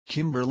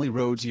Kimberly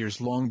Rhode's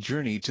years-long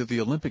journey to the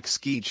Olympic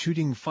skeet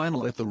shooting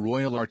final at the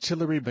Royal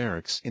Artillery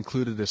Barracks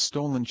included a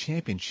stolen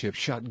championship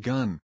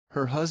shotgun,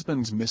 her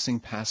husband's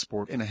missing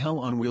passport and a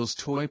hell-on-wheels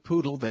toy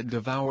poodle that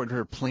devoured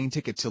her plane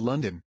ticket to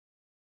London.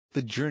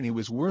 The journey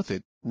was worth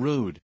it.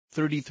 Rhode,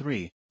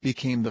 33,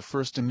 became the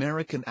first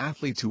American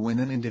athlete to win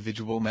an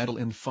individual medal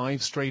in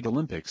 5 straight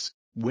Olympics,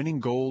 winning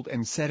gold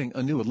and setting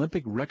a new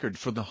Olympic record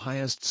for the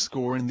highest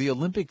score in the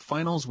Olympic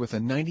finals with a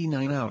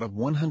 99 out of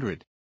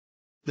 100.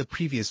 The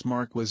previous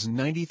mark was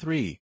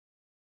 93.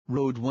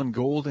 Rhode won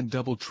gold in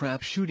double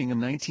trap shooting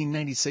in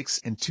 1996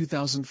 and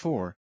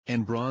 2004,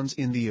 and bronze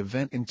in the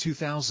event in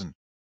 2000.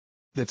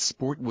 That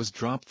sport was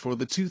dropped for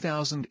the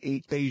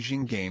 2008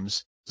 Beijing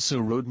Games, so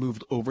Rhode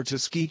moved over to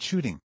skeet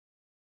shooting.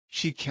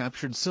 She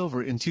captured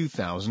silver in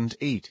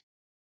 2008.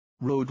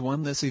 Rhode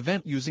won this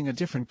event using a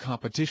different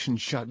competition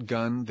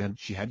shotgun than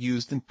she had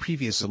used in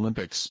previous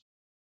Olympics.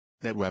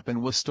 That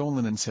weapon was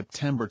stolen in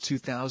September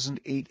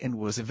 2008 and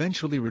was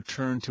eventually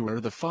returned to her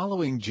the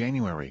following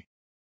January.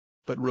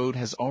 But Rhode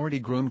has already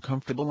grown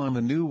comfortable on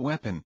the new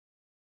weapon.